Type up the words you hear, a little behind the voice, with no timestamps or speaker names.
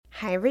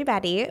Hi,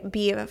 everybody.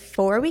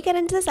 Before we get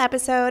into this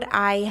episode,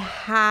 I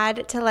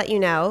had to let you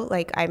know,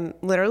 I'm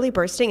literally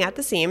bursting at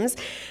the seams,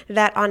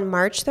 that on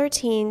March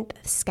 13th,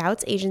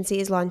 Scouts Agency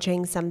is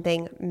launching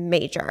something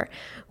major.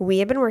 We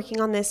have been working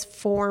on this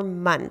for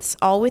months,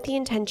 all with the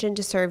intention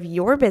to serve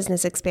your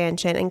business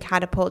expansion and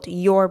catapult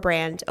your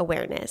brand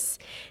awareness.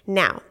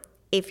 Now,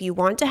 if you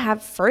want to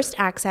have first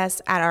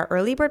access at our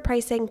early bird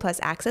pricing plus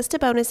access to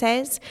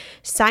bonuses,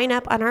 sign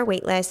up on our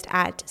waitlist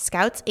at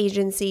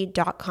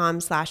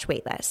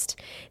scoutsagency.com/waitlist.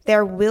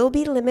 There will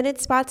be limited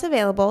spots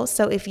available,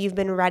 so if you've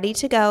been ready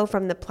to go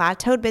from the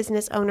plateaued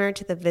business owner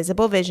to the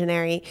visible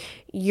visionary,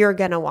 you're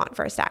going to want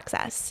first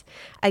access.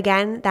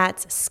 Again,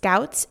 that's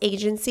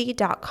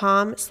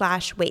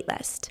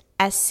scoutsagency.com/waitlist.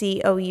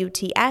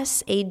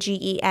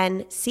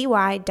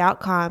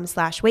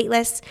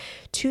 scoutsagency.com/waitlist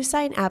to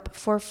sign up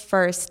for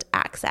first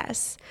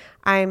access.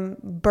 I'm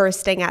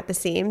bursting at the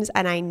seams,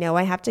 and I know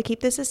I have to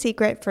keep this a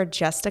secret for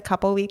just a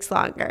couple weeks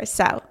longer,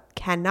 so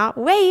cannot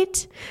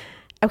wait.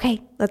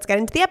 Okay, let's get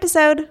into the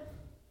episode.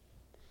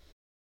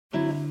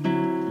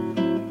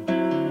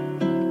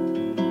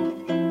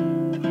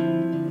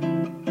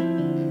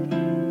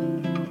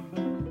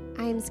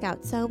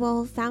 Scout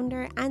Sobel,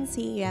 founder and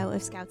CEO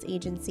of Scouts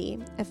Agency,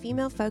 a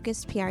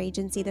female-focused PR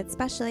agency that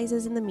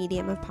specializes in the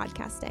medium of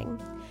podcasting.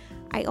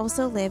 I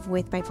also live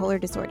with bipolar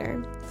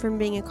disorder. From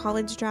being a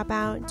college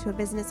dropout to a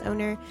business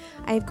owner,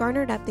 I have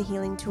garnered up the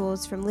healing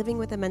tools from living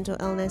with a mental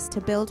illness to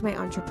build my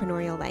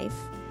entrepreneurial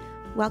life.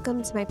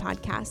 Welcome to my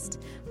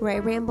podcast, where I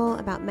ramble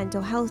about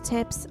mental health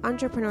tips,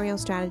 entrepreneurial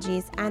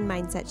strategies, and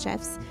mindset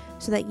shifts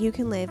so that you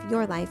can live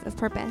your life of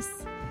purpose.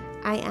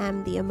 I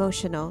am the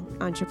emotional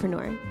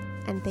entrepreneur.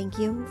 And thank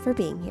you for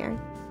being here.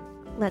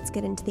 Let's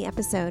get into the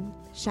episode,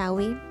 shall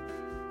we?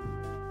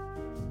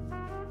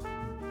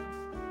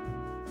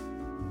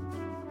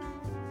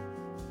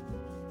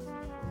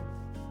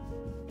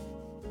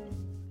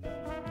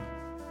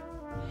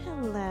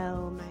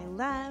 Hello, my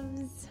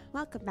loves.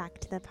 Welcome back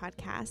to the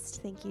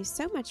podcast. Thank you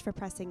so much for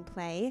pressing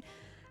play.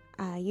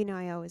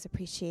 I always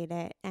appreciate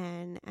it,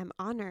 and I'm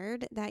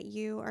honored that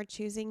you are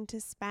choosing to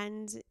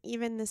spend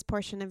even this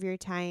portion of your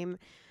time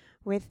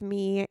with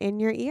me in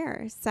your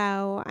ear.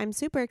 So I'm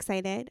super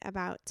excited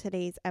about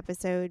today's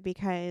episode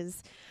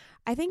because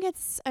I think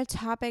it's a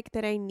topic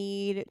that I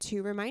need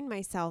to remind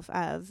myself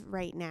of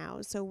right now.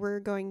 So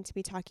we're going to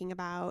be talking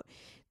about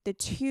the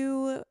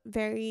two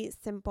very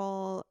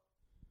simple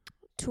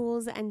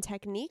tools and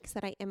techniques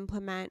that I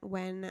implement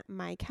when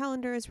my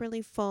calendar is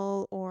really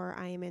full, or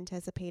I am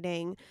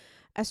anticipating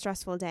a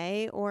stressful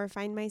day, or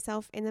find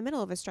myself in the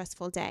middle of a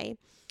stressful day.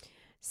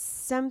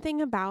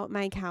 Something about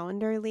my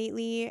calendar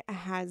lately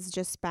has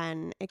just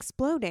been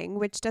exploding,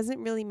 which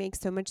doesn't really make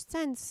so much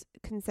sense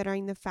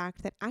considering the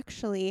fact that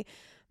actually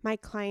my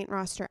client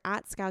roster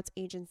at Scouts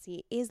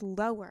Agency is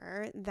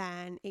lower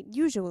than it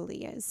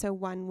usually is. So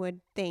one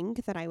would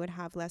think that I would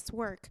have less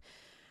work,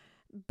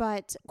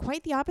 but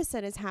quite the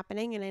opposite is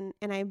happening.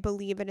 And I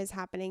believe it is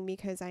happening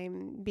because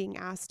I'm being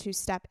asked to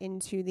step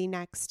into the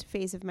next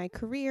phase of my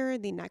career,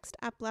 the next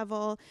up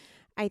level.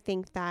 I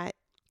think that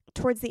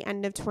towards the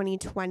end of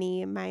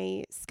 2020,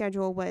 my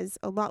schedule was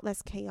a lot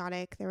less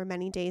chaotic. There were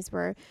many days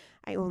where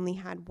I only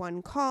had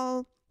one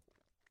call.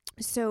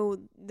 So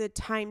the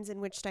times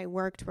in which I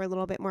worked were a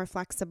little bit more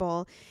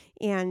flexible.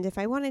 And if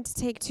I wanted to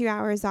take 2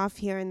 hours off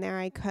here and there,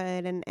 I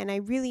could. And I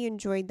really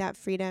enjoyed that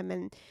freedom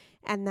and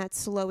that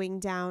slowing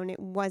down. It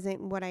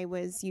wasn't what I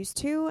was used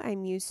to.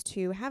 I'm used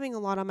to having a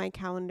lot on my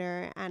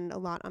calendar and a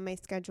lot on my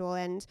schedule.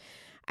 And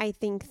I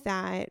think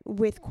that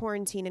with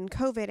quarantine and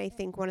COVID, I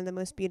think one of the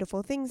most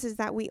beautiful things is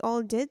that we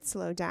all did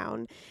slow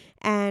down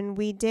and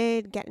we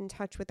did get in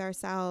touch with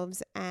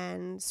ourselves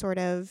and sort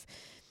of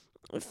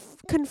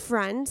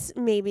confront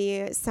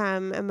maybe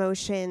some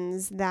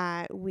emotions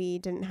that we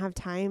didn't have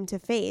time to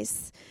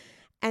face.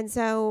 And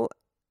so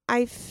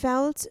I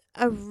felt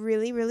a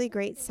really, really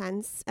great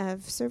sense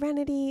of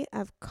serenity,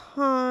 of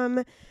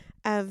calm,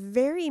 of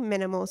very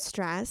minimal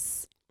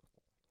stress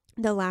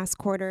the last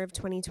quarter of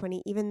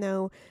 2020, even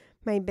though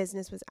my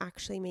business was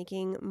actually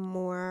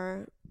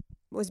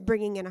was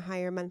bringing in a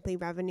higher monthly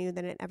revenue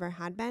than it ever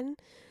had been.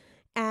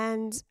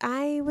 And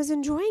I was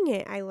enjoying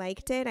it. I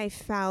liked it. I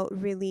felt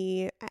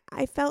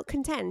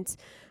content.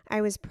 I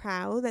was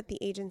proud that the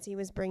agency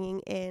was bringing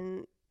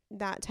in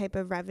that type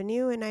of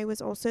revenue. And I was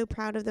also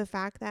proud of the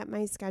fact that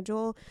my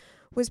schedule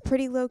was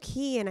pretty low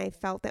key and I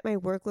felt that my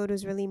workload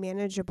was really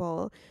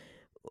manageable.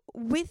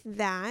 With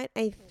that,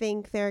 I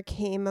think there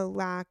came a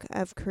lack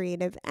of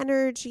creative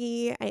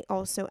energy. I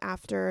also,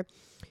 after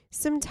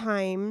some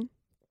time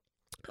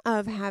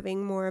of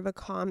having more of a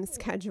calm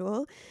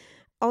schedule,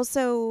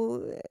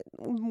 also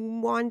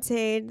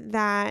wanted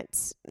that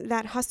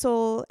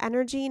hustle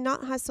energy,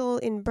 not hustle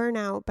in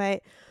burnout,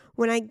 but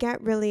when I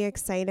get really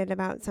excited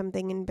about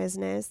something in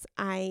business,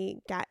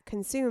 I get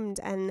consumed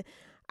and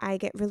I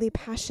get really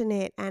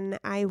passionate and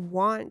I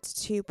want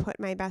to put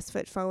my best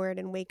foot forward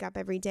and wake up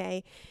every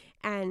day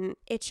and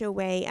itch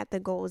away at the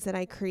goals that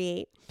I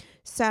create.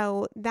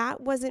 So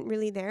that wasn't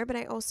really there, but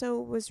I also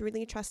was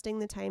really trusting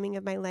the timing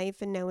of my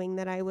life and knowing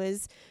that I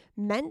was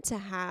meant to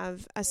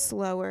have a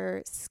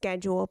slower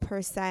schedule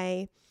per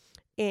se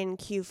in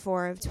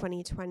Q4 of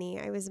 2020.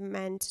 I was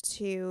meant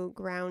to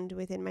ground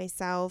within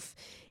myself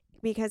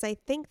because I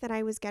think that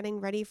I was getting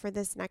ready for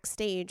this next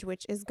stage,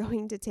 which is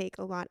going to take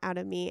a lot out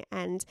of me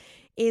and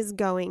is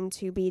going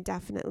to be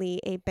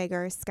definitely a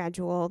bigger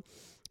schedule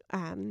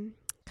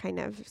kind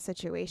of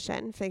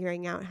situation,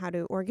 figuring out how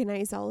to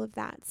organize all of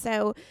that.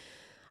 So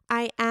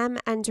I am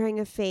entering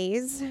a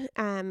phase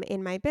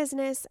in my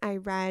business. I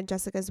read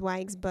Jessica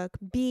Zweig's book,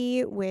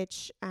 Be,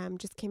 which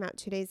just came out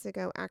 2 days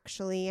ago,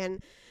 actually.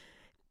 And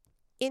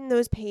in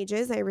those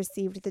pages, I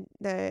received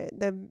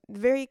the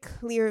very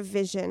clear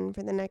vision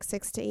for the next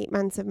 6 to 8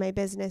 months of my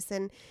business.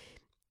 And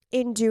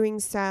in doing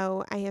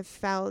so, I have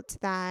felt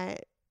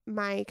that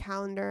my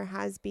calendar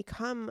has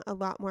become a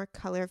lot more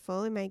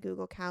colorful in my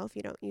Google Cal. If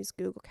you don't use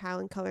Google Cal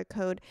and color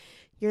code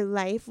your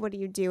life, what are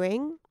you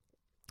doing?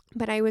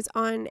 But I was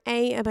on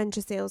a bunch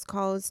of sales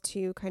calls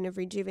to kind of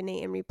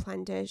rejuvenate and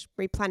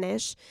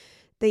replenish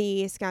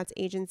the Scouts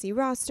agency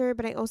roster.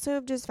 But I also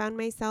have just found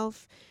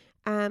myself,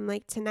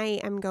 like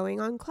tonight, I'm going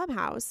on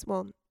Clubhouse.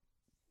 Well,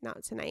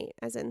 not tonight,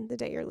 as in the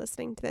day you're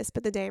listening to this,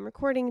 but the day I'm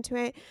recording to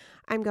it,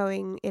 I'm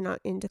going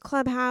into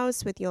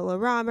Clubhouse with Yola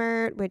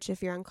Robert, which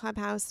if you're on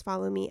Clubhouse,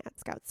 follow me at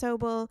Scout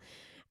Sobel.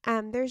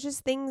 There's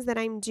just things that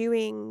I'm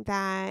doing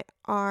that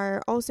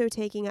are also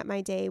taking up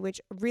my day,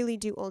 which really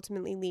do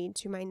ultimately lead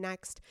to my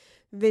next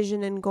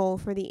vision and goal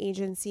for the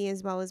agency,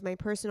 as well as my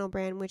personal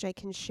brand, which I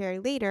can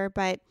share later.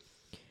 But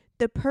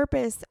the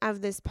purpose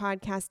of this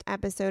podcast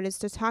episode is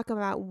to talk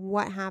about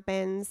what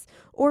happens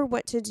or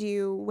what to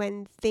do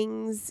when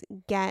things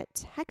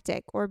get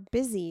hectic or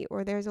busy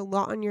or there's a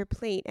lot on your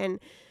plate. And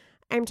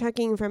I'm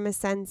talking from a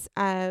sense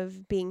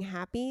of being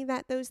happy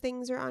that those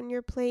things are on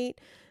your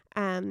plate.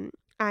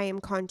 I am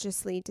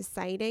consciously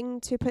deciding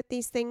to put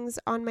these things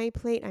on my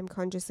plate. I'm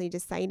consciously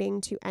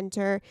deciding to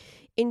enter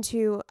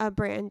into a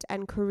brand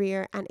and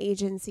career and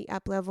agency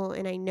up level.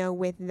 And I know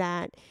with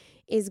that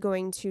is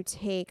going to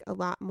take a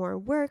lot more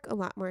work, a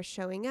lot more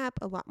showing up,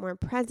 a lot more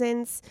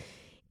presence,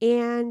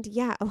 and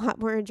a lot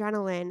more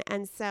adrenaline.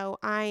 And so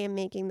I am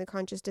making the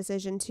conscious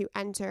decision to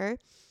enter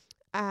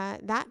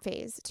that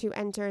phase, to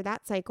enter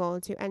that cycle,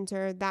 to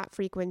enter that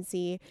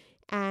frequency,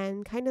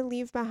 and kind of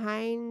leave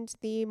behind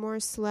the more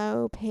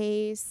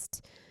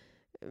slow-paced,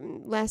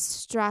 less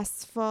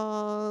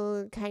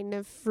stressful, kind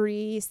of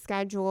free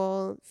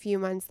schedule few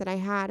months that I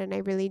had. And I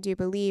really do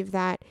believe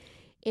that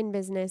in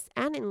business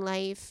and in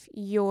life,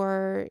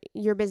 your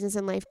business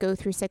and life go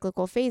through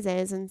cyclical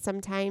phases. And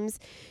sometimes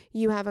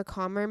you have a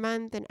calmer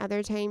month and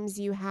other times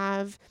you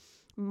have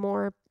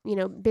more,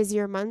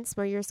 busier months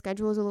where your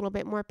schedule is a little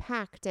bit more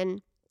packed.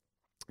 And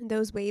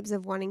those waves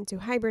of wanting to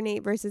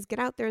hibernate versus get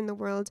out there in the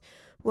world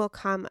will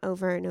come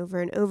over and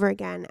over and over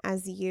again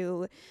as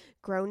you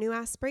grow new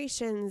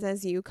aspirations,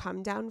 as you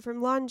come down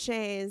from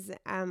launches,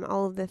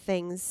 all of the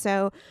things.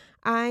 So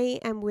I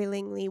am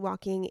willingly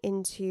walking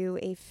into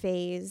a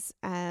phase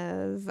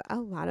of a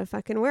lot of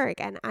fucking work,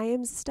 and I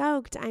am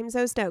stoked. I'm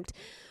so stoked.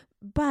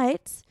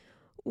 But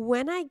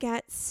when I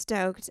get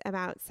stoked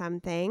about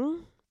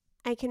something,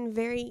 I can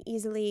very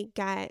easily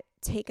get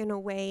taken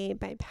away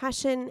by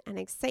passion and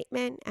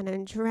excitement and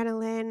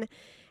adrenaline.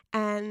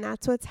 And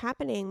that's what's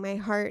happening. My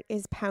heart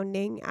is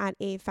pounding at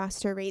a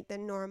faster rate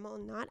than normal,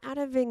 not out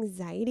of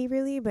anxiety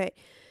really, but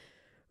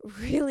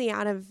really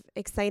out of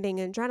exciting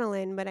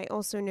adrenaline. But I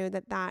also know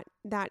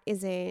that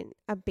isn't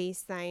a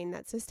baseline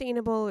that's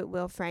sustainable. It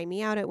will fry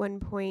me out at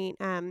one point.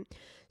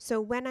 So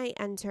when I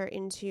enter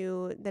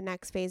into the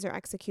next phase or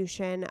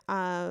execution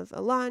of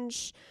a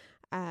launch,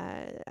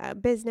 a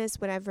business,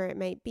 whatever it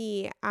might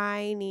be,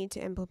 I need to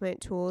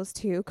implement tools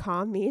to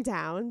calm me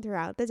down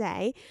throughout the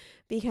day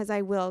because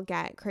I will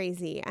get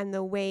crazy. And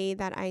the way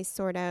that I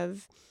sort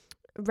of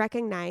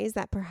recognize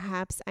that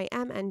perhaps I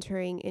am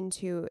entering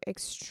into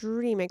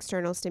extreme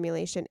external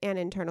stimulation and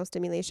internal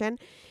stimulation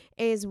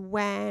is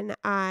when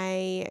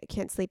I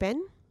can't sleep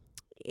in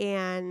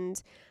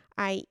and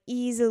I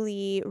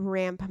easily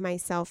ramp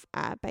myself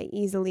up. I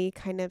easily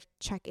kind of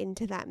check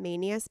into that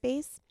mania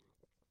space.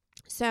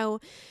 So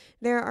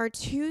there are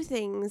two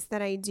things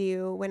that I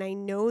do when I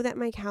know that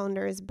my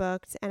calendar is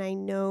booked and I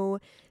know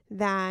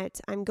that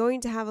I'm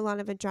going to have a lot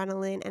of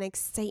adrenaline and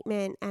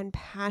excitement and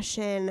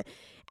passion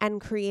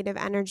and creative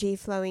energy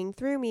flowing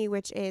through me,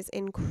 which is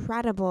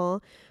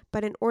incredible.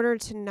 But in order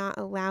to not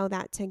allow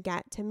that to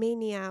get to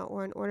mania,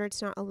 or in order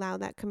to not allow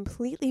that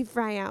completely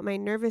fry out my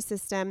nervous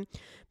system,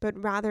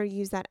 but rather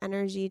use that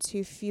energy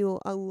to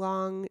fuel a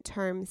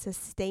long-term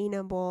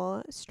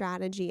sustainable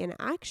strategy and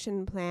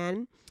action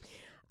plan,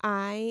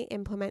 I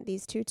implement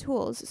these two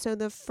tools. So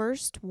the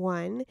first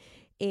one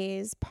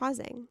is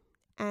pausing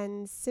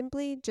and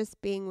simply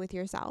just being with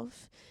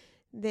yourself.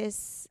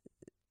 This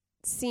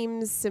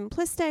seems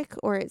simplistic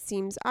or it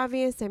seems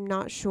obvious, I'm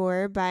not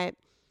sure, but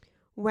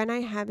when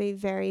I have a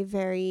very,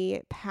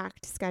 very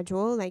packed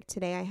schedule, like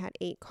today I had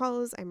 8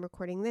 calls, I'm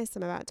recording this,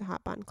 I'm about to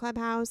hop on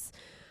Clubhouse,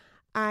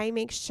 I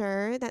make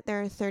sure that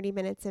there are 30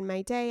 minutes in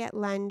my day at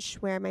lunch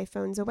where my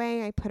phone's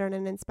away. I put on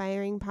an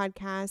inspiring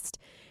podcast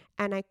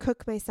and I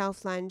cook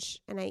myself lunch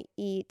and I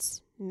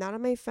eat, not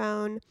on my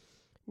phone,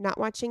 not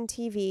watching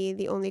TV.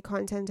 The only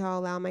content I'll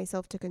allow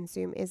myself to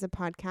consume is a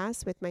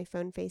podcast with my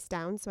phone face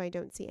down so I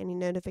don't see any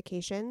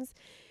notifications.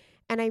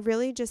 And I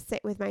really just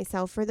sit with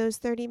myself for those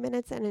 30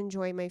 minutes and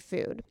enjoy my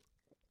food.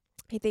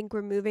 I think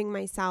removing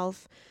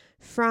myself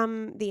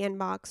from the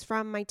inbox,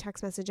 from my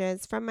text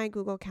messages, from my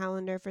Google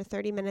Calendar for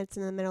 30 minutes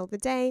in the middle of the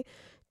day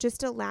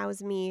just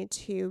allows me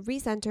to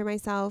recenter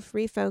myself,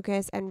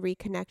 refocus, and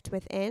reconnect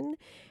within,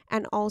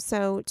 and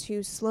also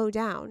to slow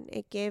down.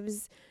 It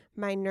gives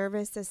my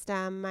nervous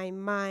system, my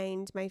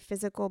mind, my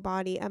physical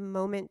body a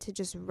moment to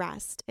just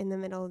rest in the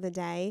middle of the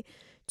day,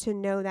 to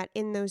know that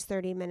in those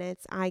 30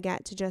 minutes, I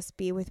get to just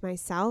be with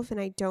myself and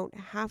I don't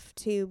have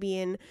to be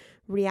in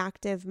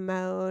reactive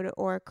mode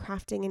or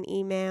crafting an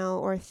email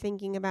or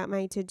thinking about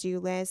my to-do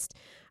list.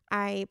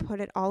 I put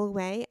it all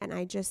away and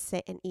I just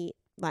sit and eat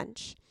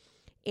lunch.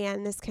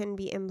 And this can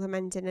be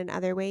implemented in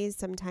other ways.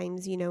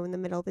 Sometimes, in the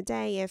middle of the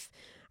day, if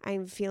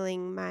I'm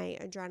feeling my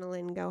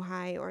adrenaline go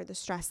high or the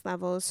stress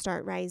levels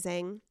start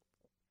rising,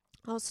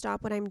 I'll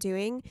stop what I'm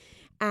doing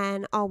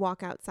and I'll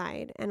walk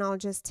outside and I'll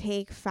just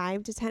take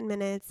 5 to 10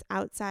 minutes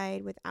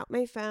outside without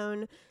my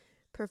phone,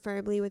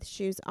 preferably with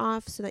shoes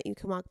off so that you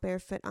can walk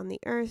barefoot on the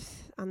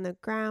earth, on the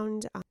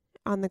ground,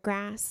 on the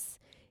grass.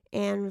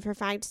 And for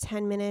 5 to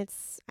 10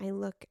 minutes, I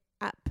look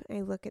up.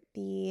 I look at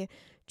the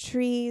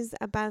trees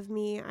above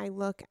me. I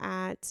look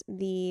at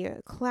the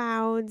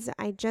clouds.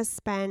 I just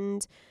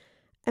spend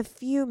a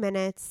few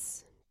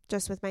minutes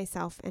just with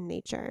myself and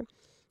nature.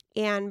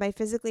 And by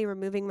physically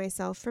removing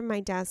myself from my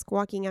desk,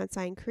 walking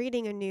outside,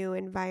 creating a new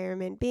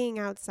environment, being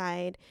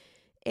outside,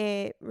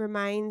 it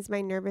reminds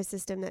my nervous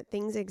system that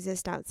things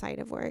exist outside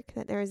of work,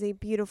 that there is a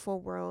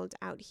beautiful world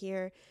out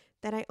here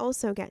that I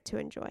also get to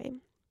enjoy.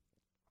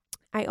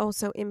 I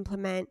also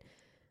implement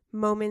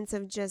moments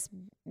of just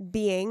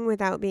being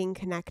without being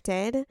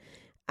connected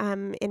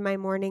in my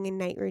morning and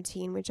night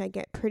routine, which I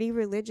get pretty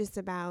religious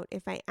about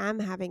if I am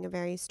having a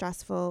very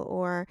stressful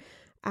or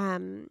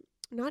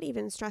not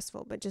even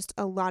stressful, but just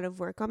a lot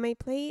of work on my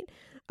plate.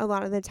 A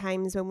lot of the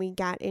times when we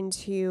get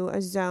into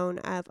a zone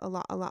of a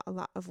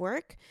lot of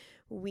work,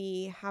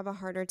 we have a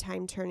harder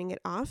time turning it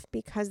off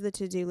because the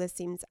to-do list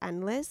seems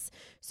endless.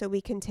 So we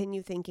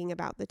continue thinking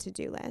about the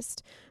to-do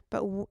list.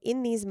 But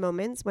in these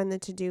moments when the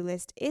to-do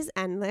list is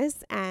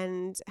endless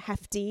and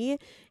hefty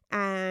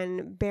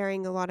and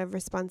bearing a lot of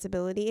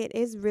responsibility, it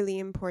is really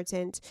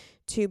important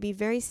to be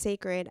very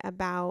sacred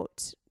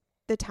about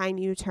the time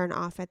you turn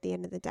off at the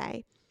end of the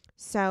day.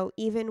 So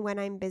even when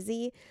I'm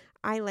busy,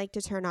 I like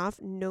to turn off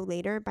no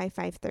later by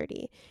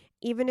 5:30.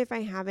 Even if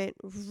I haven't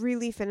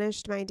really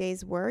finished my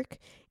day's work,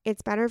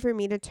 it's better for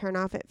me to turn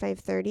off at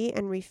 5:30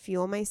 and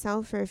refuel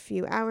myself for a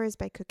few hours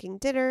by cooking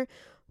dinner,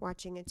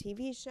 watching a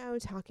TV show,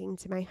 talking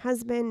to my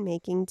husband,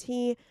 making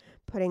tea,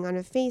 putting on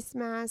a face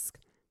mask.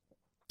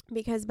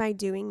 Because by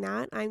doing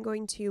that, I'm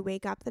going to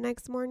wake up the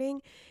next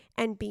morning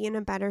and be in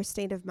a better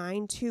state of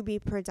mind to be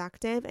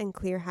productive and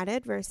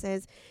clear-headed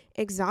versus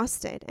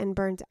exhausted and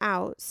burnt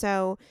out.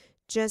 So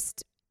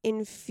just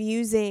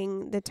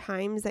infusing the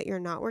times that you're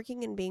not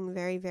working and being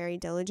very, very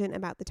diligent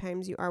about the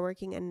times you are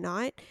working and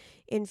not,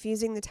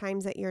 infusing the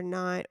times that you're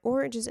not,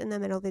 or just in the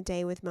middle of the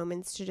day with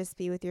moments to just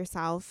be with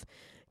yourself,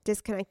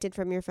 disconnected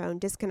from your phone,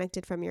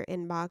 disconnected from your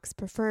inbox,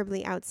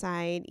 preferably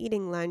outside,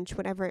 eating lunch,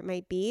 whatever it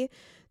might be.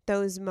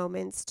 Those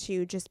moments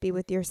to just be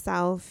with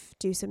yourself,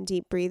 do some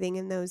deep breathing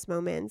in those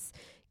moments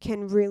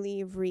can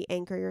really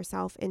re-anchor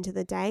yourself into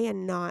the day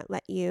and not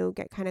let you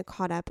get kind of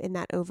caught up in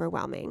that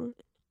overwhelming.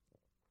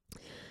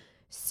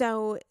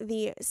 So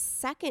the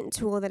second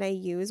tool that I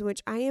use,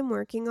 which I am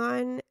working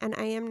on, and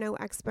I am no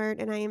expert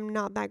and I am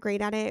not that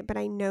great at it, but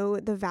I know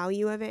the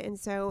value of it. And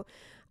so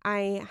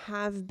I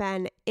have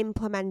been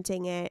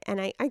implementing it,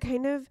 and I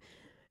kind of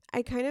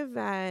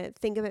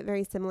think of it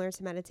very similar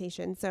to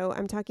meditation. So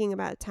I'm talking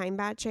about time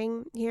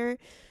batching here.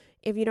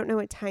 If you don't know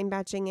what time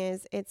batching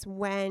is, it's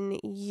when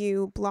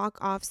you block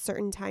off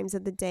certain times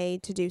of the day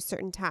to do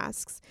certain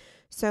tasks.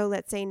 So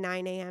let's say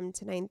 9 a.m.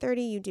 to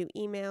 9:30, you do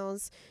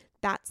emails.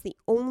 That's the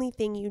only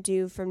thing you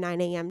do from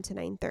 9 a.m. to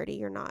 9:30.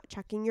 You're not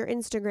checking your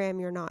Instagram.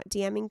 You're not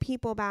DMing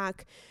people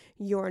back.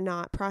 You're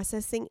not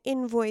processing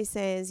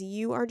invoices.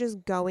 You are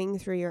just going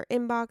through your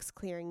inbox,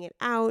 clearing it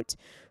out,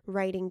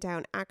 writing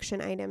down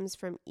action items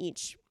from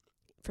each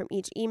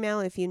email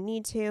if you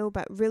need to,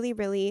 but really,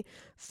 really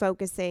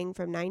focusing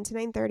from 9 to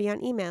 9:30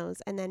 on emails.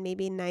 And then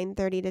maybe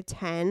 9:30 to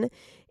 10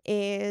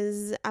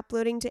 is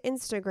uploading to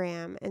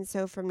Instagram. And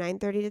so from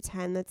 9:30 to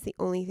 10, that's the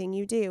only thing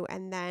you do.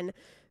 And then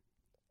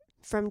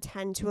from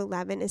 10 to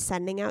 11 is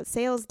sending out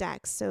sales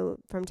decks. So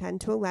from 10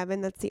 to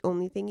 11, that's the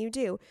only thing you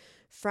do.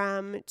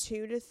 From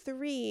 2 to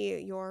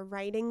 3, you're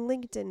writing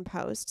LinkedIn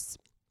posts.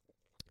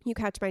 You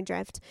catch my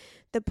drift.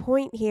 The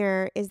point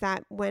here is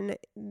that when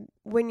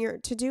your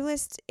to-do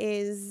list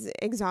is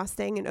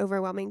exhausting and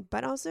overwhelming,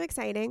 but also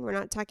exciting, we're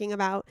not talking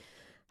about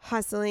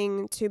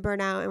hustling to burn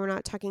out, and we're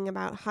not talking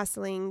about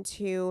hustling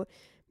to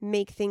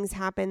make things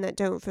happen that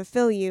don't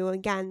fulfill you.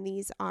 Again,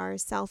 these are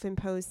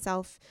self-imposed,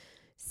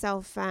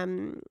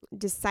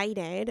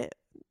 decided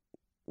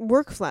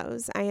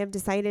workflows. I have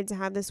decided to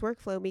have this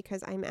workflow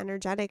because I'm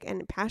energetic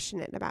and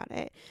passionate about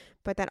it.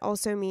 But that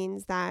also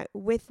means that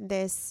with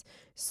this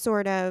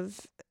sort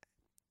of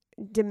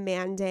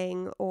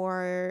demanding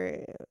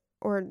or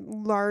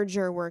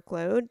larger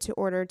workload to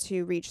order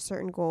to reach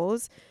certain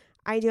goals,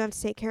 I do have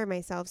to take care of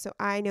myself. So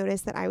I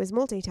noticed that I was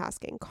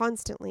multitasking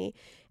constantly.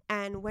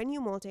 And when you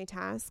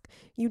multitask,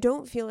 you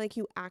don't feel like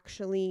you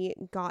actually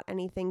got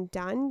anything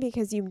done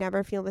because you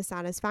never feel the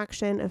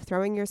satisfaction of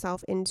throwing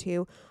yourself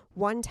into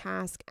one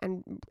task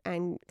and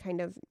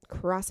kind of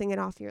crossing it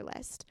off your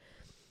list.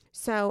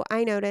 So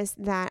I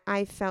noticed that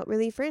I felt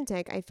really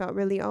frantic. I felt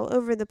really all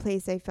over the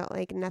place. I felt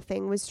like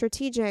nothing was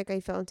strategic.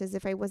 I felt as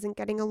if I wasn't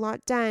getting a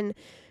lot done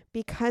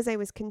because I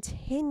was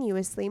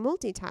continuously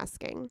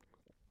multitasking.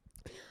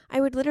 I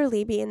would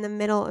literally be in the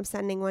middle of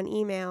sending one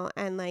email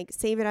and like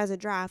save it as a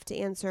draft to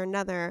answer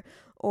another,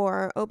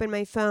 or open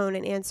my phone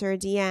and answer a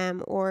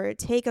DM, or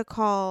take a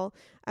call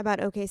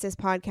about OK Sis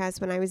podcast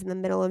when I was in the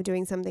middle of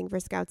doing something for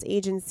Scouts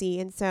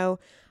Agency. And so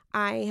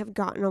I have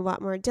gotten a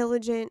lot more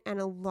diligent and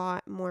a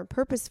lot more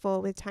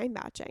purposeful with time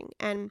batching.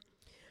 And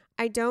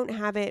I don't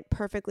have it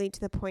perfectly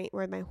to the point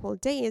where my whole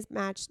day is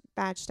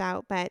batched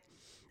out, but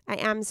I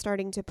am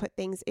starting to put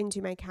things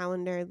into my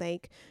calendar,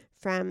 like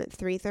from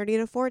 3:30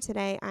 to 4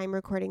 today, I'm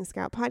recording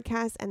Scout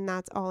Podcast, and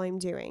that's all I'm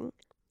doing.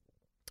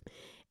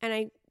 And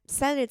I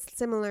said it's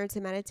similar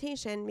to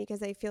meditation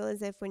because I feel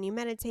as if when you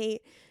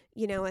meditate,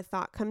 a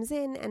thought comes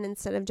in, and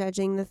instead of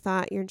judging the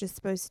thought, you're just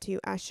supposed to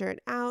usher it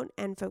out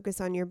and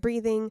focus on your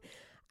breathing.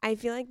 I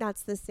feel like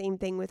that's the same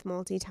thing with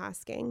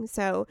multitasking.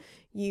 So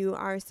you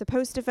are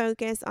supposed to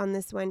focus on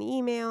this one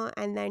email,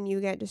 and then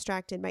you get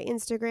distracted by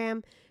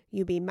Instagram.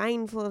 You be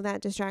mindful of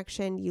that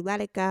distraction, you let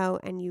it go,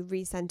 and you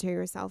recenter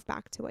yourself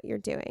back to what you're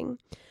doing.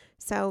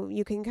 So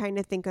you can kind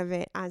of think of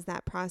it as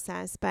that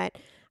process, but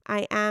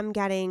I am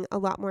getting a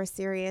lot more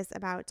serious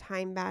about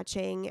time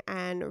batching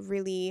and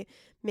really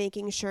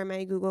making sure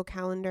my Google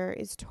Calendar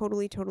is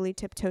totally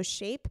tiptoe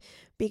shape,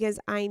 because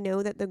I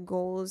know that the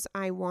goals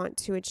I want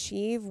to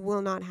achieve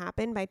will not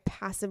happen by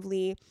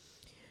passively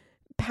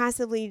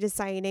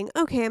deciding,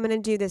 okay, I'm going to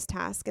do this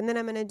task, and then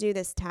I'm going to do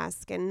this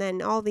task, and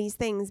then all these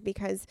things,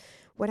 because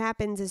what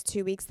happens is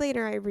 2 weeks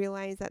later, I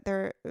realize that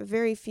there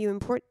are a few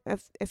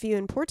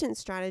important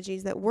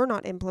strategies that were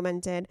not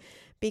implemented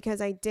because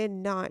I did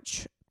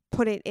not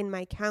put it in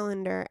my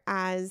calendar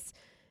as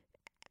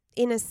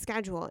in a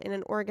schedule, in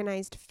an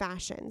organized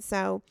fashion.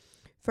 So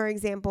for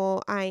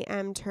example, I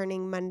am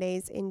turning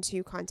Mondays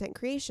into content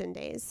creation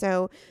days.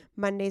 So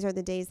Mondays are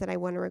the days that I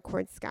want to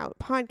record Scout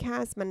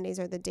podcasts. Mondays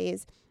are the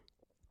days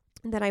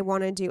that I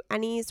want to do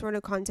any sort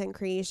of content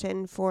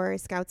creation for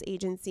Scouts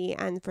Agency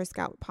and for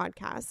Scout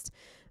Podcast.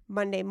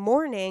 Monday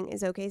morning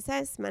is OK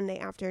Sis. Monday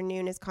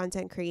afternoon is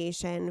content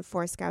creation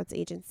for Scouts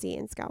Agency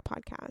and Scout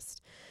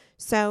Podcast.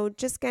 So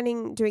just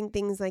doing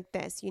things like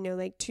this,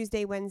 like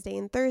Tuesday, Wednesday,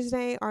 and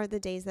Thursday are the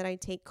days that I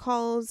take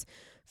calls.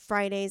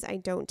 Fridays, I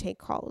don't take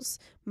calls.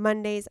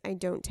 Mondays, I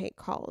don't take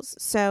calls.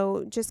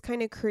 So just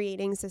kind of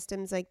creating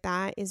systems like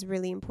that is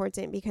really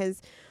important,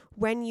 because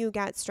when you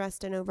get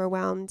stressed and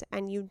overwhelmed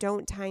and you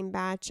don't time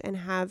batch and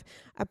have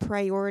a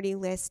priority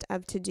list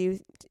of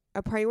things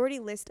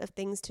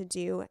to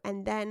do,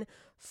 and then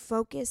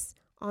focus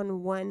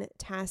on one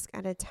task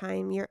at a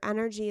time, your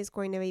energy is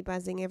going to be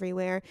buzzing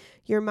everywhere.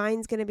 Your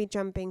mind's going to be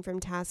jumping from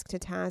task to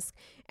task,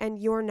 and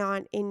you're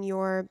not in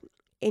your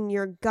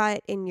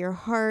gut, in your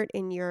heart,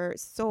 in your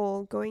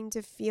soul, going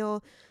to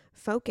feel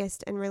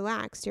focused and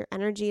relaxed. Your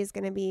energy is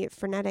going to be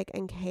frenetic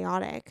and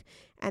chaotic,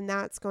 and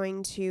that's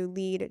going to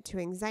lead to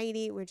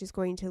anxiety, which is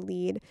going to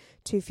lead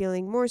to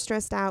feeling more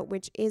stressed out,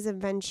 which is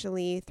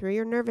eventually, through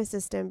your nervous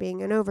system being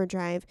in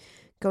overdrive,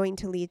 going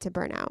to lead to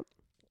burnout.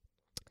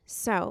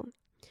 So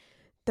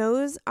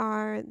those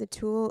are the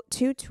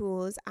two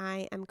tools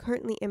I am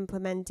currently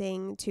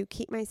implementing to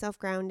keep myself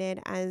grounded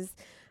as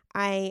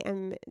I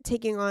am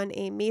taking on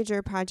a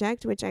major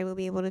project, which I will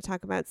be able to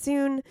talk about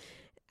soon.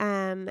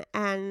 And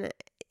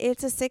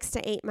it's a 6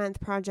 to 8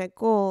 month project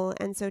goal.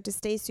 And so to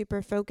stay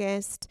super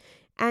focused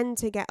and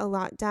to get a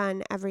lot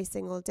done every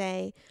single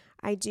day,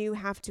 I do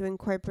have to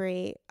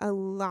incorporate a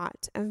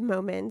lot of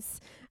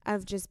moments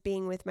of just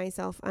being with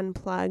myself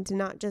unplugged,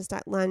 not just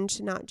at lunch,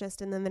 not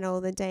just in the middle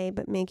of the day,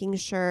 but making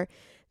sure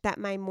that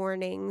my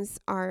mornings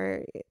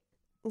are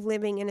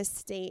living in a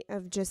state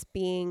of just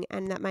being,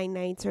 and that my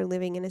nights are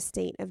living in a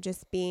state of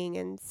just being.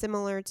 And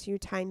similar to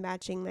time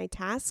batching my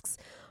tasks,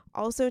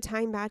 also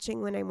time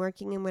batching when I'm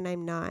working and when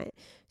I'm not.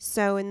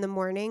 So in the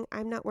morning,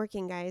 I'm not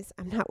working, guys.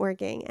 I'm not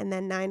working. And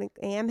then 9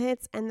 a.m.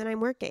 hits, and then I'm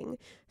working.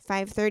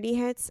 5:30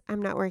 hits,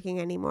 I'm not working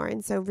anymore.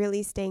 And so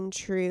really staying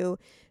true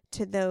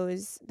to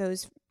those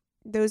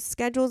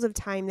schedules of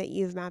time that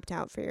you've mapped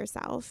out for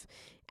yourself.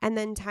 And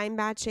then time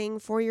batching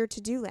for your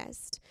to-do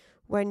list.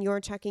 When you're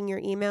checking your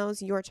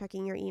emails, you're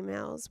checking your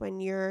emails. When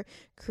you're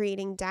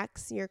creating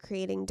decks, you're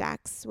creating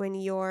decks. When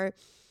you're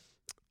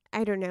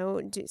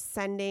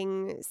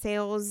sending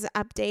sales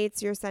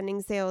updates, you're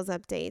sending sales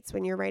updates.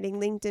 When you're writing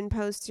LinkedIn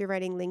posts, you're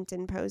writing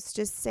LinkedIn posts.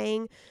 Just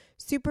staying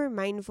super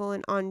mindful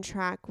and on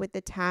track with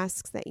the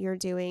tasks that you're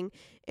doing.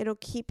 It'll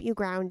keep you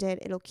grounded,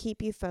 it'll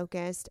keep you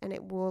focused, and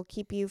it will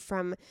keep you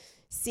from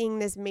seeing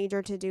this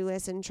major to-do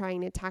list and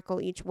trying to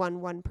tackle each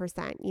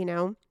 1%, you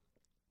know?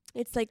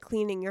 It's like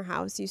cleaning your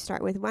house. You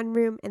start with one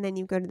room and then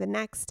you go to the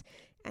next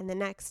and the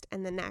next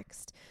and the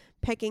next.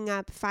 Picking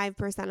up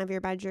 5% of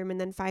your bedroom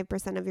and then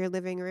 5% of your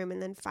living room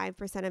and then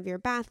 5% of your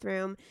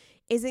bathroom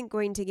isn't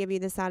going to give you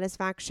the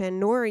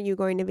satisfaction, nor are you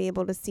going to be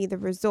able to see the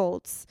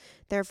results.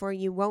 Therefore,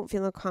 you won't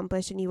feel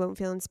accomplished and you won't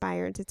feel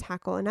inspired to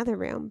tackle another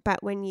room.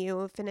 But when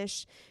you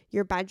finish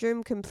your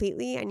bedroom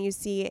completely and you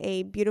see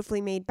a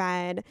beautifully made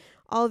bed,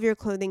 all of your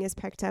clothing is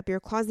picked up, your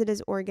closet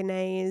is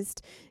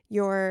organized,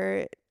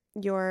 your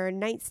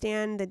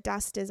nightstand, the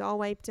dust is all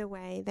wiped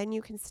away, then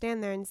you can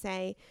stand there and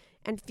say,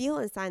 and feel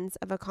a sense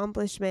of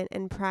accomplishment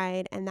and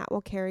pride, and that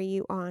will carry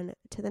you on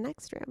to the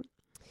next room.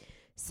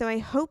 So I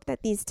hope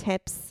that these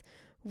tips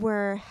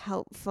were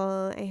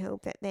helpful. I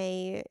hope that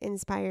they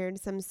inspired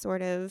some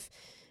sort of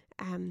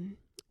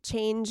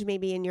change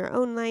maybe in your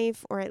own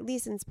life, or at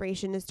least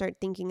inspiration to start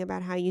thinking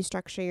about how you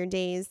structure your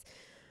days.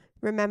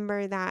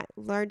 Remember that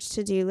large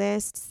to-do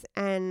lists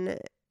and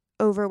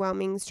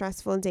overwhelming,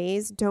 stressful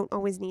days don't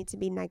always need to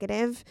be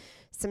negative.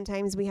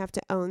 Sometimes we have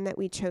to own that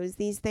we chose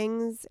these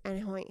things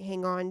and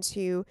hang on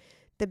to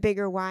the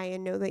bigger why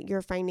and know that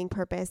you're finding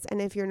purpose.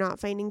 And if you're not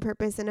finding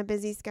purpose in a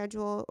busy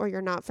schedule, or you're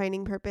not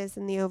finding purpose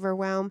in the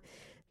overwhelm,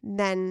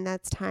 then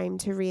that's time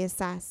to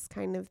reassess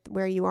kind of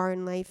where you are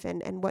in life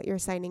and what you're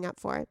signing up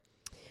for.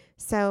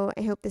 So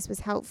I hope this was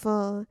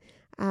helpful.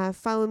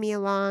 Follow me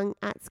along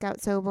at Scout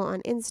Sobel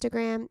on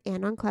Instagram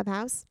and on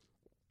Clubhouse.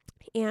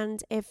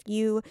 And if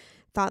you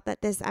thought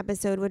that this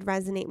episode would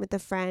resonate with a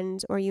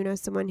friend, or you know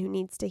someone who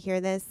needs to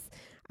hear this,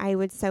 I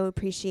would so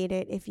appreciate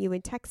it if you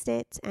would text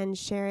it and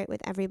share it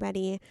with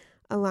everybody,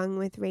 along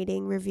with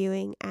rating,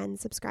 reviewing, and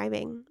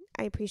subscribing.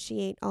 I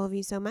appreciate all of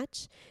you so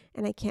much,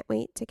 and I can't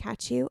wait to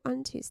catch you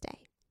on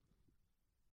Tuesday.